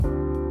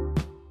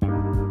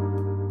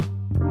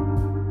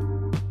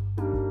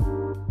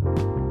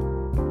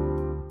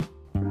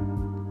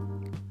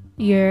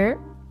Yeah,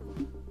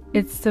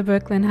 it's the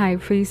Brooklyn High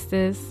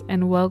Priestess,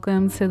 and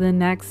welcome to the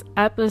next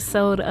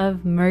episode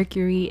of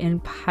Mercury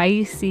in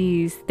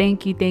Pisces.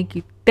 Thank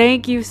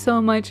you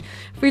so much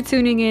for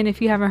tuning in.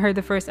 If you haven't heard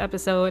the first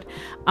episode,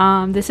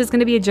 this is going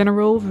to be a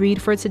general read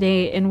for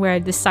today, and where I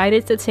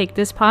decided to take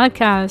this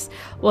podcast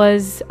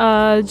was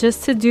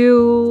just to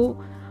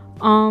do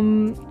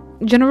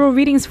general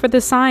readings for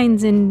the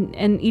signs,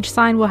 and each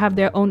sign will have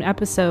their own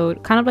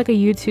episode, kind of like a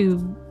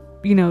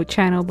YouTube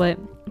channel, but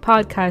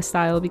podcast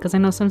style, because I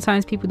know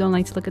sometimes people don't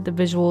like to look at the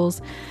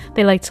visuals,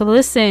 they like to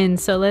listen.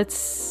 So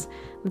let's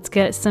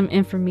get some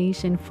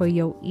information for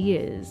your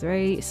ears,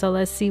 right? So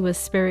let's see what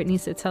spirit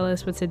needs to tell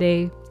us for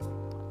today.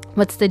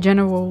 What's the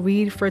general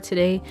read for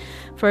today?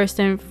 First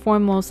and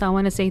foremost, I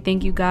want to say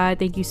thank you, God.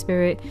 Thank you,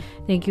 Spirit.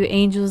 Thank you,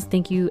 angels.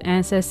 Thank you,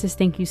 ancestors.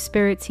 Thank you,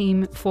 Spirit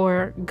team,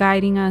 for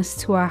guiding us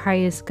to our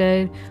highest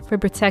good, for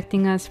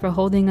protecting us, for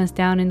holding us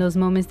down in those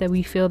moments that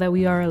we feel that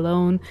we are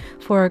alone,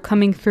 for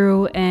coming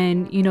through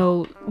and,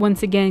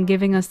 once again,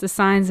 giving us the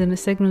signs and the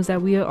signals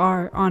that we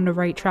are on the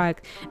right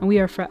track. And we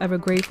are forever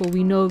grateful.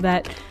 We know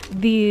that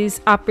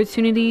these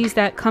opportunities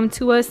that come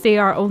to us, they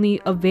are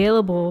only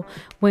available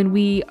when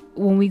we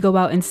go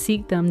out and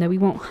seek them, that we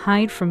won't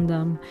hide from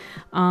them.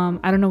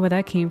 I don't know where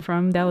that came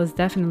from. That was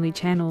definitely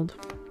channeled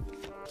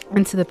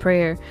into the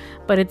prayer.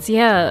 But it's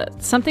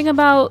something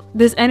about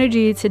this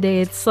energy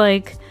today. It's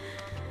like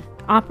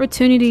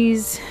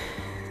opportunities.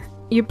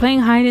 You're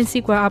playing hide and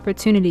seek with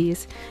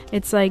opportunities.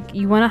 It's like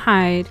you want to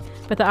hide,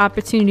 but the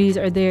opportunities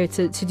are there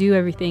to do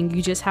everything.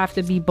 You just have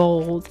to be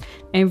bold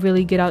and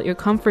really get out your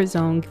comfort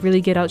zone,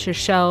 really get out your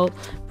shell,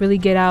 really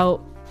get out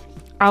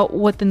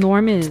what the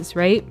norm is,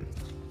 right?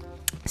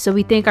 So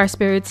we thank our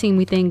spirit team,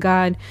 we thank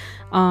God,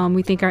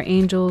 we thank our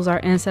angels, our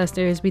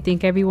ancestors, we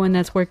thank everyone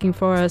that's working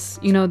for us,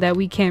 that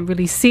we can't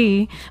really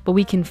see, but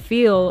we can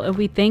feel, and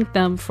we thank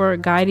them for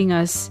guiding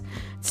us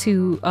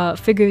to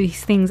figure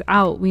these things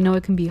out. We know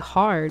it can be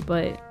hard,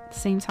 but at the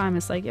same time,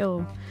 it's like,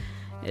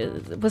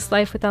 what's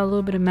life without a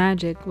little bit of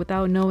magic,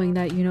 without knowing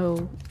that,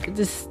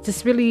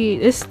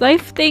 this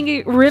life thing,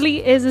 it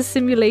really is a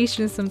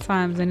simulation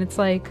sometimes. And it's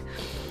like,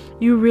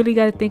 you really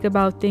got to think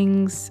about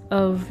things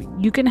of,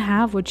 you can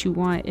have what you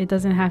want. It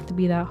doesn't have to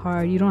be that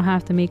hard. You don't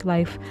have to make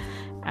life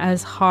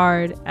as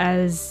hard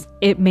as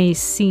it may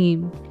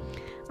seem.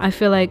 I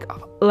feel like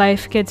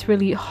life gets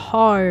really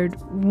hard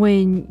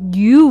when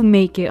you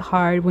make it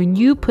hard, when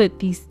you put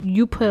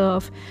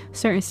off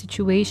certain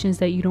situations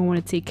that you don't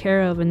want to take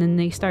care of, and then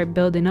they start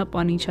building up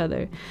on each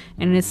other.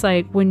 And it's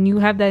like when you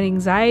have that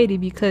anxiety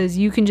because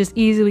you can just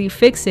easily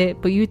fix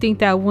it, but you think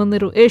that one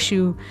little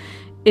issue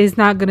is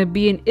not going to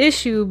be an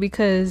issue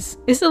because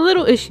it's a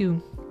little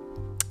issue.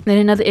 Then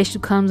another issue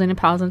comes and it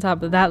piles on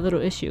top of that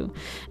little issue.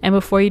 And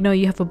before you know,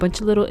 you have a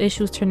bunch of little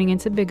issues turning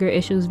into bigger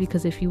issues,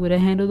 because if you would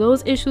have handled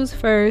those issues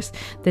first,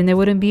 then there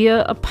wouldn't be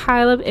a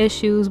pile of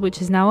issues,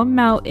 which is now a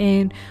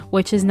mountain,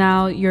 which is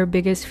now your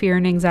biggest fear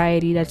and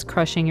anxiety that's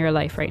crushing your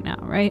life right now,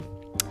 right?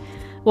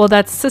 Well,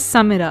 that's to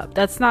sum it up.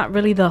 That's not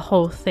really the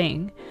whole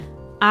thing.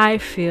 I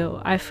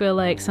feel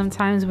like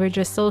sometimes we're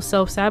just so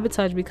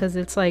self-sabotage, because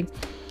it's like,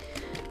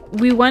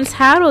 we once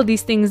had all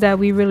these things that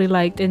we really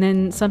liked, and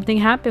then something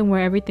happened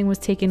where everything was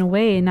taken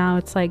away, and now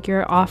it's like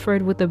you're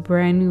offered with a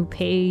brand new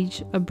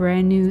page, a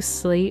brand new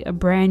slate,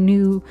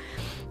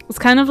 it's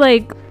kind of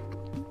like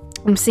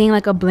I'm seeing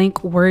like a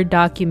blank Word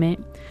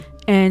document,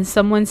 and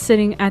someone's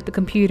sitting at the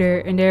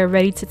computer and they're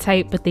ready to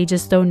type, but they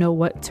just don't know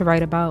what to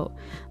write about.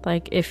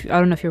 Like, I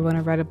don't know if you want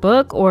to write a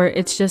book, or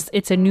it's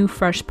a new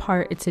fresh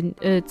part. It's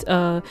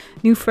a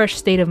new fresh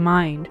state of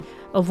mind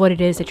of what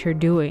it is that you're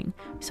doing.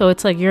 So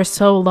it's like you're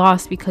so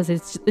lost because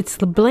it's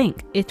the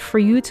blank. It's for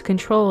you to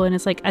control, and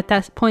it's like at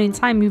that point in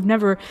time you've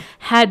never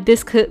had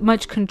this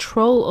much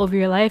control over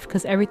your life,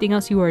 because everything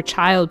else, you were a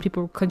child,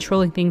 people were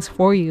controlling things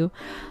for you.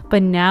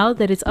 But now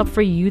that it's up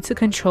for you to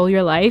control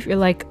your life, you're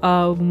like,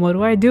 what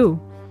do I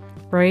do?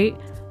 Right?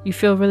 You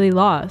feel really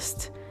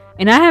lost.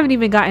 And I haven't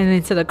even gotten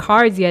into the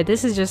cards yet.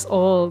 This is just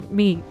all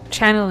me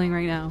channeling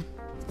right now.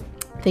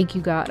 Thank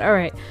you, God. All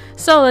right,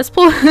 so let's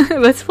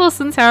pull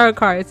some tarot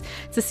cards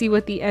to see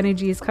what the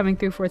energy is coming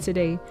through for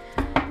today.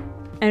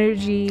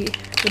 Energy.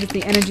 What is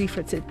the energy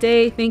for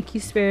today? Thank you,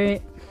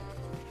 Spirit.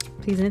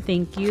 Please and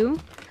thank you.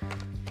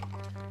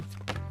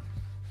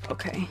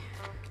 Okay.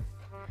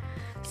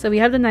 So we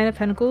have the Knight of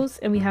Pentacles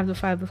and we have the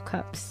Five of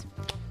Cups.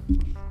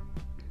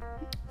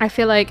 I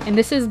feel like, and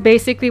this is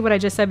basically what I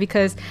just said,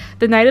 because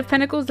the Knight of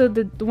Pentacles,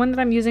 the one that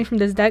I'm using from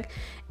this deck,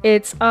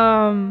 it's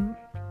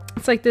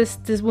like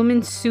this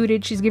woman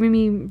suited. She's giving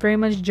me very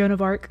much Joan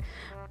of Arc,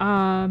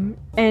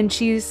 and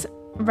she's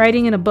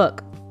writing in a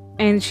book,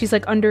 and she's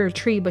like under a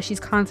tree, but she's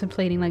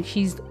contemplating, like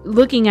she's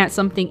looking at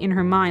something in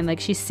her mind,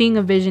 like she's seeing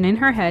a vision in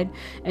her head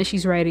and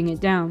she's writing it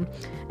down.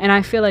 And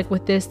I feel like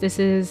with this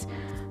is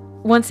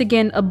once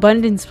again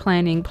abundance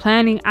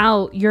planning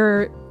out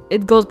your,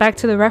 it goes back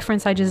to the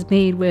reference I just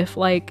made with,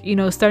 like,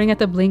 starting at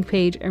the blank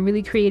page and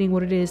really creating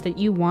what it is that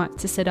you want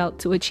to set out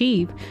to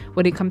achieve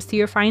when it comes to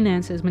your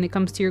finances, when it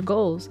comes to your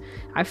goals.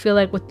 I feel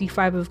like with the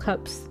Five of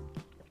Cups,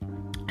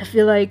 I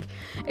feel like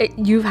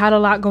you've had a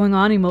lot going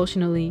on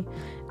emotionally.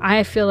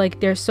 I feel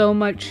like there's so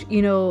much,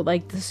 you know,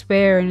 like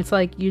despair, and it's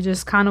like you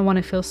just kind of want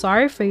to feel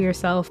sorry for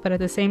yourself, but at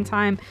the same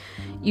time,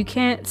 you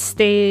can't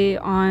stay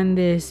on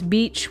this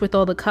beach with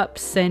all the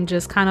cups and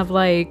just kind of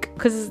like,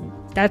 because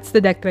that's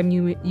the deck that I'm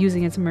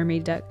using. It's a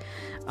mermaid deck.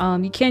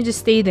 You can't just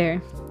stay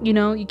there, you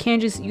know. You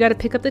can't just, you got to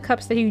pick up the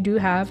cups that you do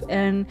have.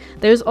 And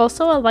there's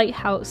also a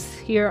lighthouse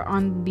here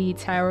on the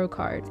tarot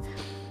card,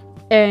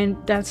 and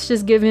that's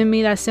just giving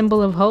me that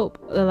symbol of hope.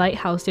 The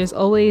lighthouse, there's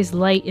always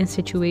light in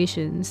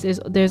situations.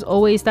 There's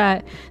always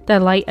that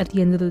light at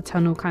the end of the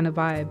tunnel kind of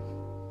vibe.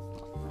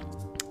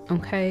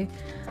 Okay,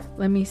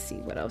 let me see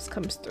what else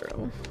comes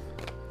through.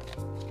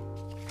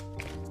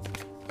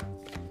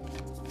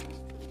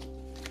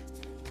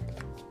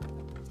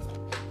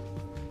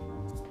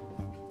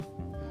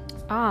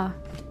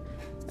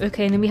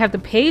 Okay, and then we have the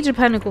Page of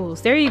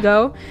Pentacles. There you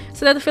go.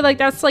 So I feel like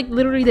that's like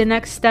literally the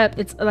next step.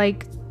 It's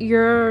like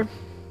you're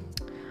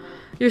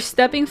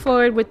stepping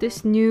forward with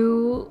this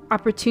new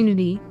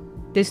opportunity,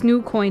 this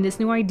new coin, this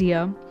new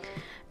idea,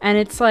 and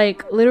it's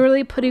like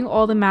literally putting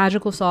all the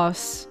magical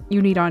sauce you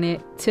need on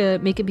it to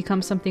make it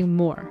become something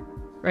more,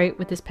 right?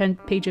 With this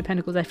Page of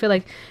Pentacles, I feel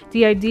like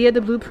the idea, the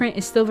blueprint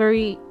is still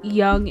very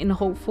young and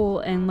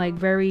hopeful, and like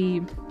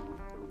very,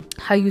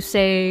 how you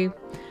say,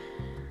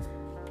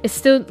 it's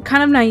still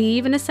kind of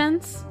naive in a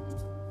sense.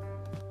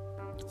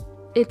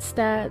 It's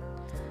that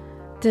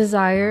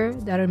desire,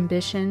 that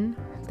ambition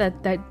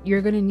that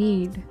you're gonna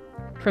need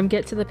from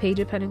get to the Page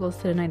of Pentacles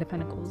to the Knight of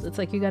Pentacles. It's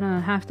like you're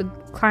gonna have to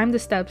climb the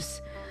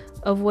steps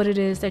of what it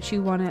is that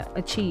you want to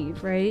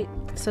achieve, right?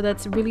 So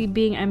that's really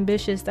being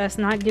ambitious. That's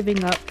not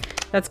giving up.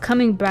 That's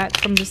coming back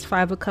from this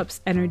Five of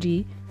Cups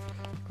energy,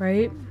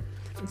 right?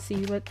 Let's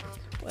see what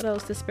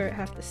else the Spirit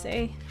have to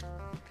say.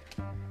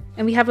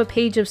 And we have a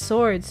Page of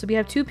Swords, so we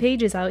have two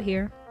pages out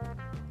here,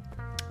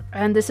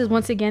 and this is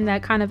once again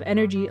that kind of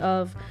energy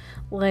of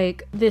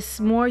like this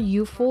more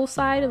youthful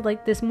side of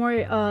like this more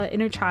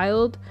inner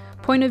child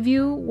point of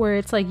view, where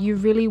it's like you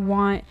really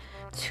want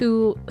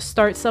to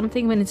start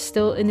something when it's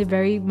still in the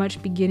very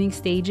much beginning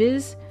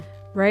stages,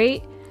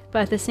 right?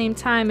 But at the same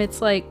time,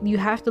 it's like you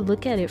have to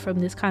look at it from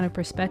this kind of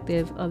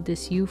perspective of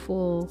this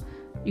youthful,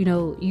 you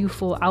know,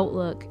 youthful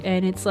outlook,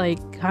 and it's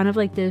like kind of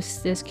like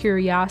this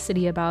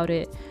curiosity about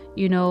it,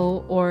 you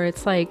know, or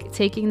it's like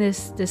taking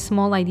this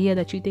small idea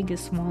that you think is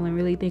small and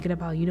really thinking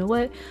about, you know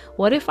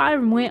what if I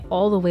went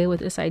all the way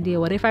with this idea?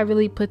 What if I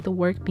really put the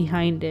work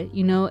behind it,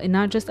 you know, and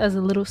not just as a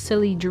little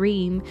silly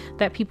dream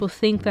that people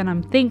think that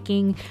I'm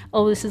thinking,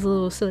 oh, this is a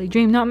little silly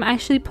dream. No, I'm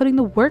actually putting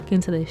the work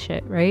into this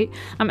shit, right?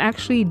 I'm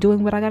actually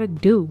doing what I gotta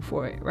do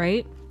for it,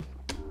 right?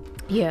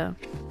 Yeah.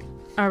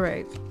 All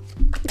right.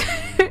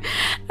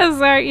 I'm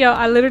sorry, yo,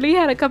 I literally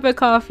had a cup of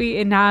coffee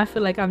and now I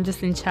feel like I'm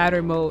just in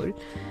chatter mode.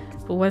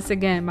 But once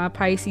again, my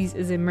Pisces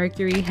is in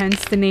Mercury,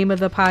 hence the name of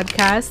the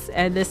podcast,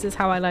 and this is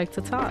how I like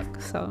to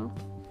talk. So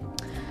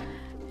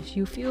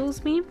you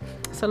feels me.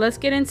 So let's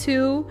get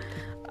into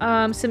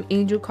some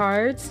angel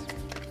cards.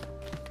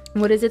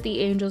 What is it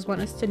the angels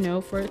want us to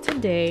know for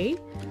today?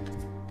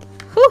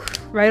 Whew,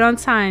 right on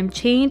time.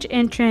 Change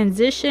and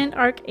transition.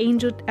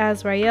 Archangel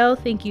Azrael.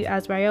 Thank you,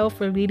 Azrael,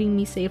 for leading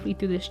me safely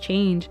through this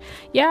change.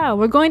 Yeah,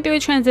 we're going through a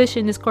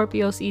transition this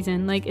Scorpio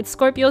season. Like, it's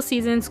Scorpio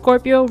season.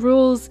 Scorpio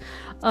rules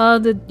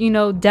the, you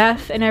know,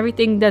 death and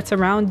everything that's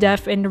around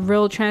death, and the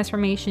real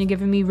transformation,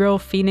 giving me real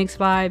Phoenix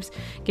vibes,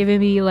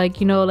 giving me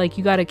like, you know, like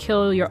you gotta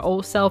kill your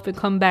old self and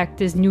come back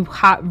this new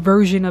hot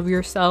version of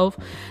yourself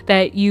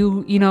that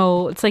you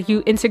know, it's like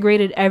you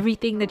integrated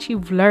everything that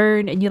you've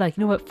learned and you're like,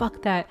 you know what,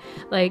 fuck that.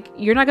 Like,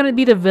 you're not gonna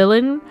be the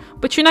villain,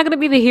 but you're not gonna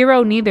be the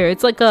hero neither.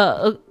 It's like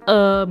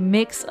a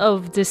mix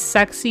of this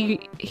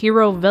sexy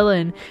hero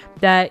villain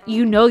that,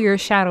 you know, your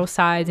shadow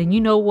sides and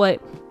you know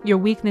what your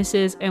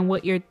weaknesses and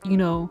what your, you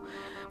know,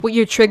 what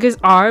your triggers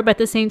are, but at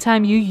the same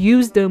time you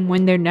use them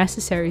when they're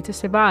necessary to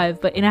survive,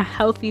 but in a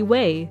healthy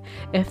way,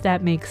 if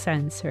that makes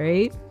sense,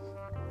 right?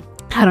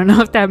 I don't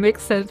know if that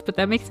makes sense, but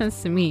that makes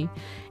sense to me.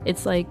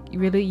 It's like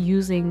really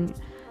using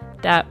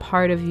that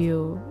part of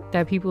you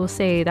that people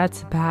say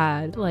that's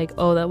bad, like,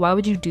 oh, that, why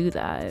would you do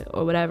that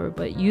or whatever,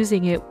 but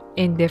using it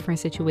in different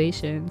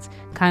situations,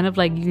 kind of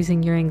like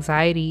using your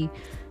anxiety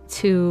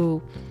to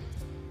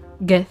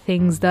get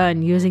things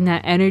done, using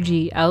that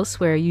energy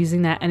elsewhere,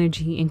 using that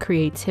energy in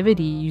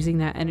creativity, using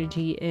that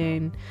energy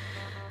in,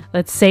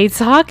 let's say,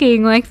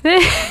 talking like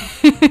this.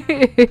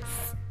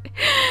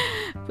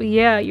 But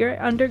yeah, you're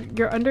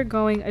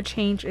undergoing a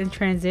change and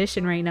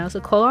transition right now, so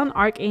call on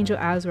Archangel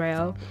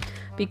Azrael,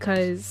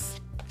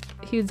 because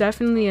he'll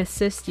definitely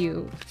assist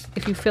you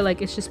if you feel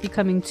like it's just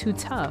becoming too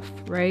tough,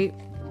 right?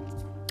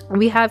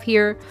 We have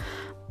here,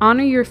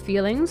 honor your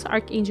feelings,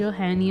 Archangel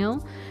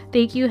Haniel.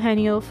 Thank you,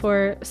 Haniel,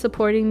 for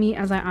supporting me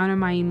as I honor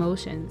my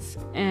emotions.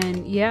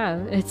 And yeah,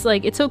 it's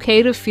like, it's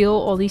okay to feel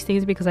all these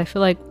things, because I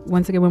feel like,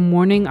 once again, we're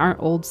mourning our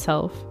old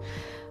self.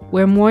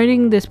 We're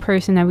mourning this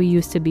person that we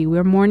used to be.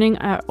 We're mourning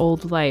our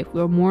old life.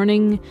 We're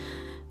mourning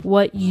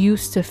what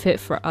used to fit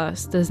for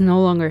us does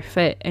no longer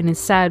fit. And it's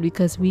sad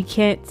because we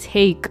can't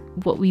take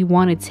what we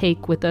want to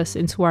take with us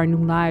into our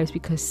new lives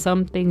because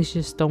some things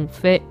just don't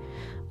fit,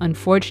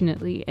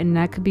 unfortunately. And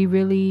that could be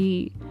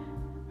really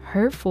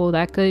hurtful.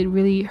 That could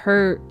really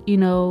hurt, you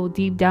know,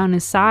 deep down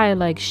inside.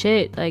 Like,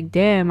 shit, like,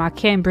 damn, I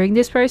can't bring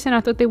this person.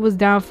 I thought they was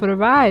down for the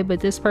ride, but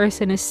this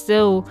person is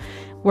still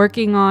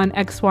working on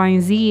X, Y,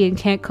 and Z and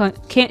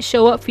can't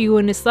show up for you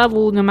in this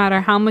level no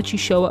matter how much you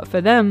show up for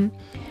them.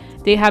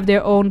 They have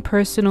their own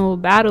personal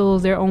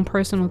battles, their own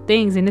personal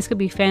things, and this could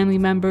be family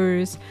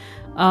members,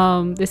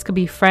 this could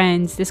be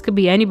friends, this could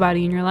be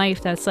anybody in your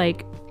life that's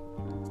like,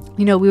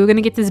 you know, we were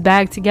gonna get this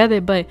bag together,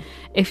 but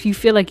if you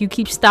feel like you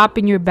keep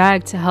stopping your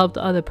bag to help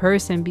the other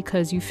person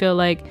because you feel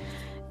like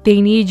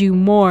they need you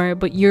more,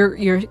 but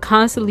you're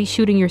constantly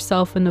shooting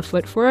yourself in the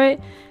foot for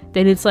it,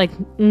 then it's like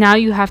now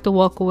you have to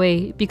walk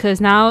away, because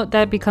now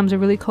that becomes a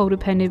really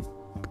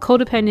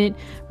codependent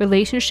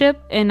relationship.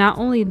 And not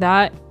only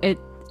that, it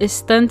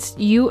stunts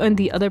you and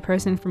the other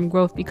person from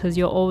growth, because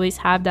you'll always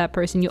have that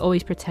person, you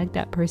always protect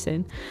that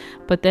person.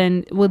 But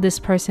then will this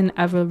person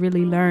ever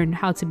really learn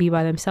how to be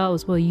by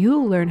themselves? Will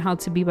you learn how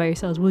to be by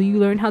yourselves? Will you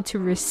learn how to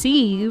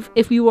receive?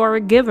 If you are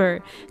a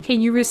giver, can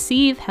you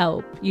receive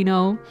help, you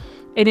know?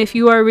 And if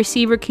you are a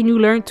receiver, can you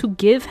learn to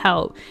give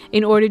help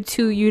in order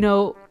to, you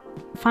know,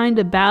 find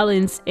a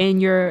balance in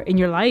your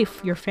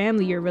life, your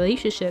family, your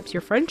relationships,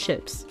 your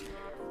friendships,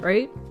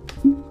 right?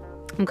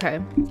 Okay,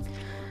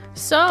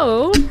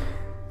 so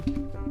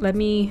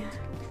we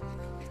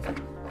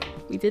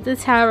did the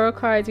tarot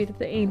cards, we did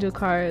the angel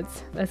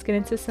cards. Let's get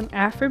into some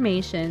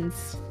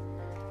affirmations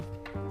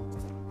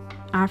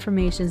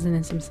and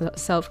then some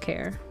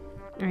self-care.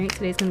 All right,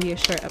 today's gonna be a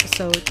short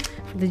episode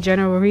for the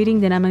general reading,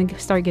 then I'm gonna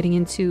start getting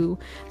into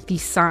the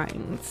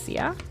signs.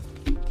 Yeah,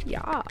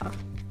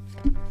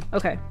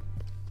 okay.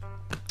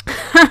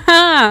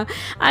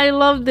 I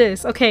love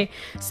this. Okay,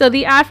 so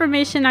the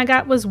affirmation I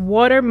got was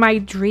water my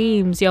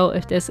dreams. Yo,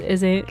 if this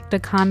isn't the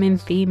common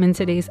theme in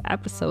today's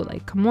episode,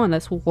 like, come on,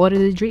 let's water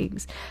the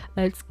dreams.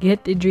 Let's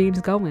get the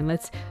dreams going.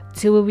 Let's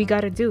do what we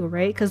gotta do,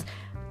 right? Because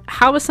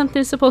how is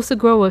something supposed to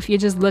grow if you're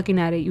just looking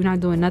at it, you're not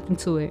doing nothing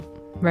to it,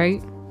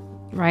 right?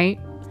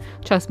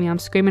 Trust me, I'm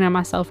screaming at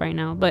myself right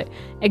now, but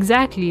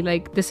exactly,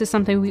 like, this is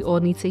something we all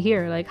need to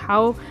hear. Like,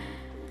 how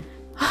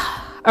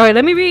all right,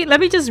 let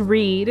me just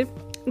read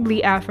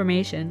the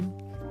affirmation.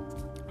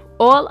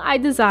 All I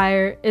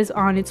desire is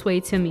on its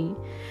way to me,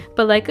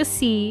 but like a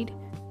seed,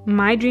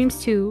 my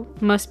dreams too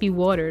must be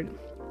watered.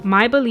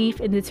 My belief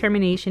and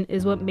determination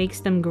is what makes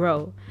them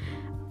grow.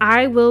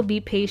 I will be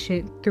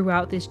patient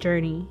throughout this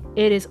journey.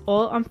 It is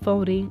all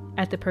unfolding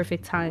at the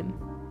perfect time.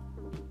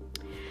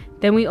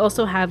 Then we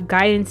also have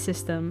guidance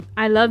system.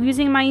 I love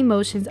using my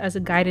emotions as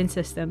a guidance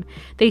system.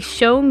 They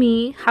show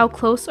me how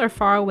close or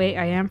far away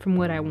I am from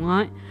what I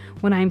want.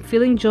 When I'm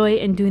feeling joy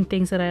and doing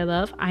things that I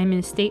love, I'm in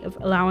a state of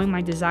allowing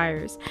my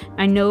desires.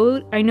 I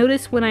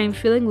notice when I'm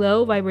feeling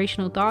low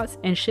vibrational thoughts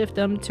and shift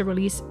them to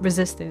release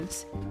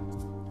resistance.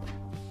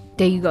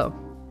 There you go.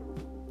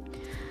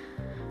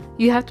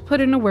 You have to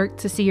put in the work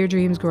to see your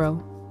dreams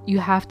grow. You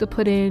have to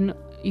put in,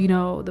 you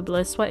know, the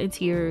blood, sweat, and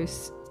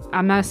tears.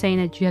 I'm not saying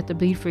that you have to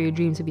bleed for your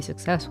dreams to be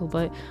successful,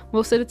 but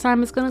most of the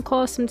time it's going to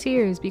cause some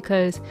tears,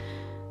 because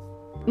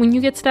when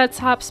you get to that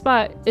top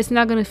spot, it's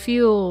not going to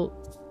feel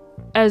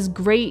as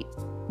great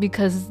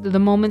because the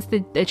moments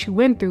that you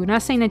went through.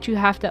 Not saying that you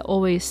have to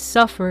always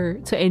suffer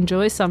to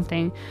enjoy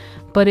something,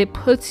 but it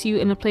puts you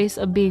in a place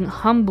of being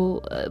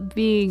humble,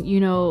 being, you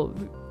know,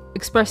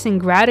 expressing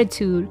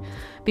gratitude,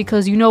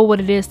 because you know what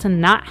it is to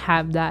not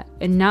have that.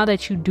 And now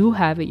that you do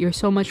have it, you're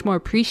so much more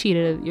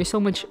appreciative, you're so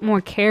much more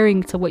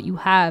caring to what you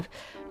have.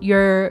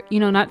 You're, you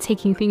know, not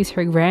taking things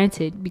for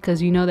granted,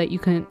 because you know that you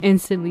can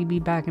instantly be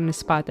back in the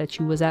spot that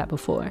you was at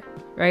before,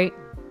 right?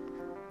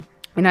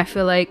 And I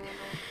feel like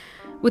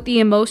with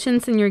the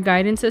emotions in your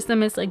guidance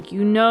system, it's like,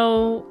 you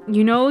know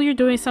you're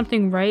doing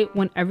something right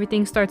when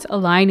everything starts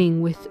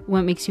aligning with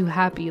what makes you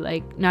happy.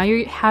 Like, now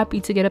you're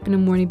happy to get up in the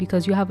morning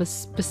because you have a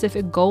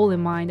specific goal in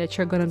mind that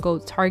you're gonna go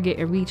target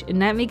and reach,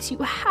 and that makes you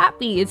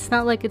happy. It's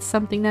not like it's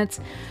something that's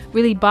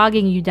really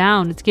bogging you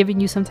down. It's giving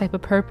you some type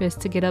of purpose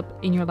to get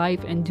up in your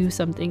life and do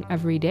something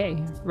every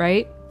day,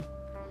 right?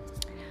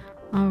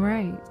 All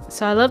right,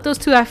 so I love those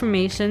two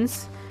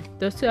affirmations.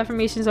 Those two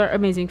affirmations are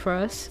amazing for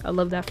us. I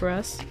love that for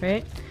us,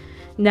 right?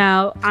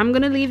 Now, I'm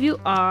going to leave you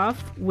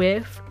off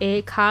with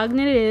a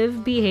cognitive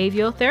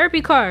behavioral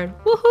therapy card.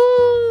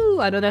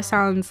 Woohoo! I know that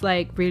sounds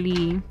like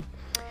really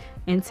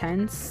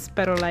intense,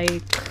 but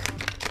like,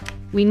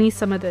 we need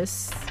some of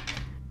this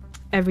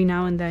every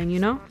now and then, you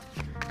know?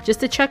 Just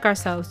to check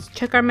ourselves,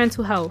 check our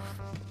mental health.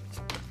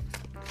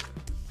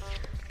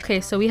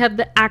 Okay, so we have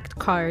the ACT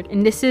card,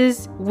 and this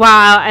is,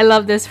 wow, I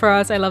love this for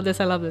us. I love this.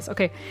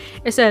 Okay,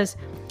 it says,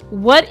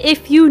 what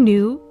if you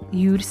knew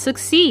you'd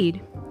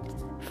succeed?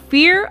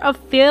 Fear of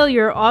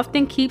failure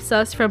often keeps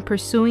us from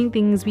pursuing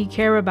things we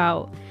care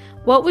about.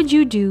 What would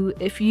you do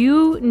if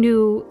you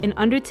knew an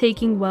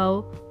undertaking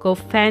will go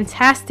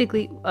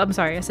fantastically? I'm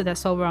sorry, I said that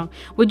so wrong.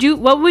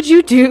 What would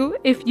you do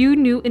if you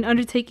knew an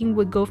undertaking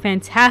would go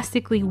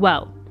fantastically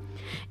well?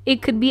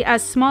 It could be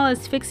as small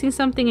as fixing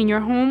something in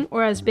your home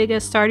or as big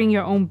as starting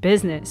your own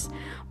business.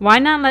 Why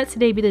not let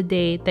today be the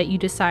day that you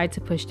decide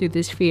to push through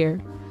this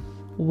fear?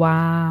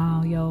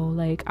 Wow, yo,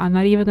 like, I'm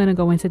not even gonna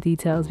go into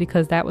details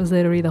because that was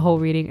literally the whole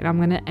reading, and I'm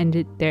gonna end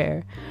it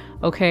there.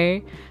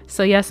 Okay,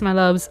 so yes, my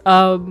loves,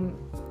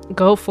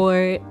 go for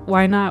it.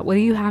 Why not? What do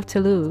you have to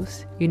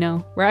lose? You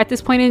know, we're at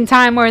this point in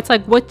time where it's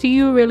like, what do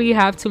you really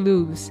have to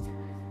lose?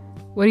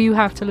 What do you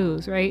have to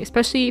lose, right?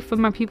 Especially for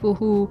my people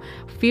who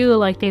feel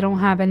like they don't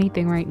have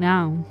anything right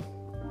now.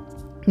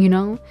 You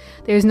know,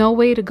 there's no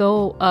way to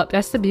go up.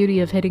 That's the beauty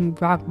of hitting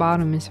rock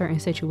bottom in certain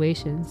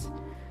situations.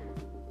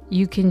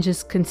 You can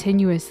just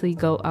continuously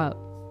go up.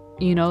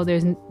 You know,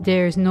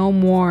 there's no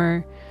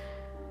more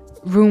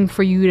room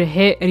for you to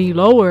hit any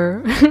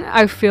lower.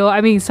 I feel,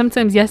 I mean,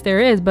 sometimes yes there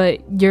is, but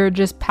you're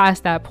just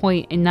past that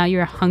point and now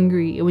you're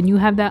hungry. When you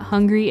have that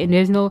hungry and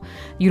you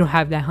don't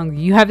have that hungry,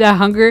 you have that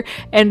hunger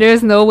and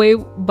there's no way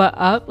but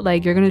up,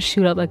 like you're gonna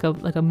shoot up like a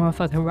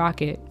motherfucking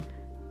rocket.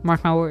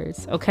 Mark my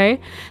words. Okay,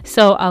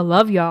 so I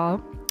love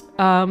y'all.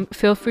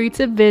 Feel free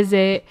to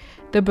visit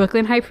the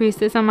Brooklyn High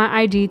Priestess on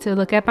my IG to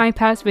look at my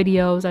past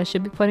videos. I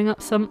should be putting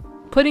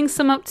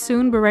some up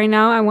soon, but right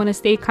now I want to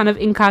stay kind of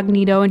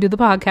incognito and do the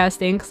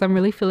podcasting because I'm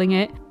really feeling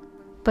it.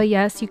 But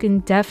yes, you can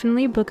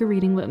definitely book a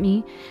reading with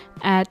me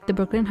at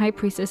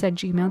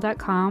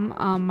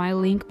thebrooklynhighpriestess@gmail.com. My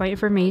link, my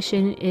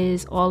information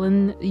is all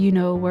in, you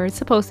know, where it's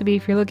supposed to be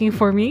if you're looking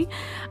for me.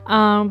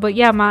 But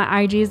yeah,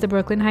 my IG is the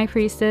Brooklyn High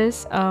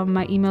Priestess.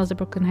 My email is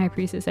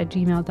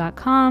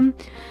thebrooklynhighpriestess@gmail.com.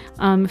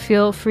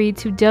 Feel free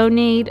to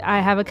donate. I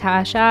have a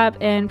Cash App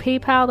and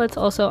PayPal that's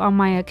also on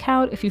my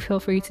account if you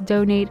feel free to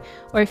donate.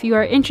 Or if you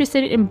are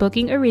interested in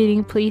booking a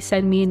reading, please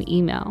send me an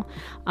email.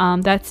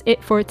 That's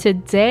it for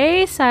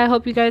today. So I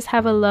hope you guys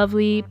have a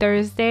lovely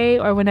Thursday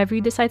or whenever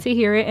you decide to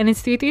hear it. And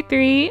it's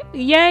 333.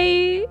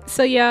 Yay!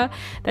 So yeah,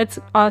 that's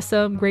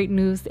awesome. Great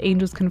news. The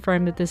angels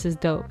confirmed that this is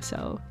dope.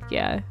 So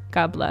yeah,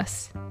 God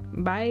bless.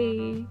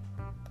 Bye.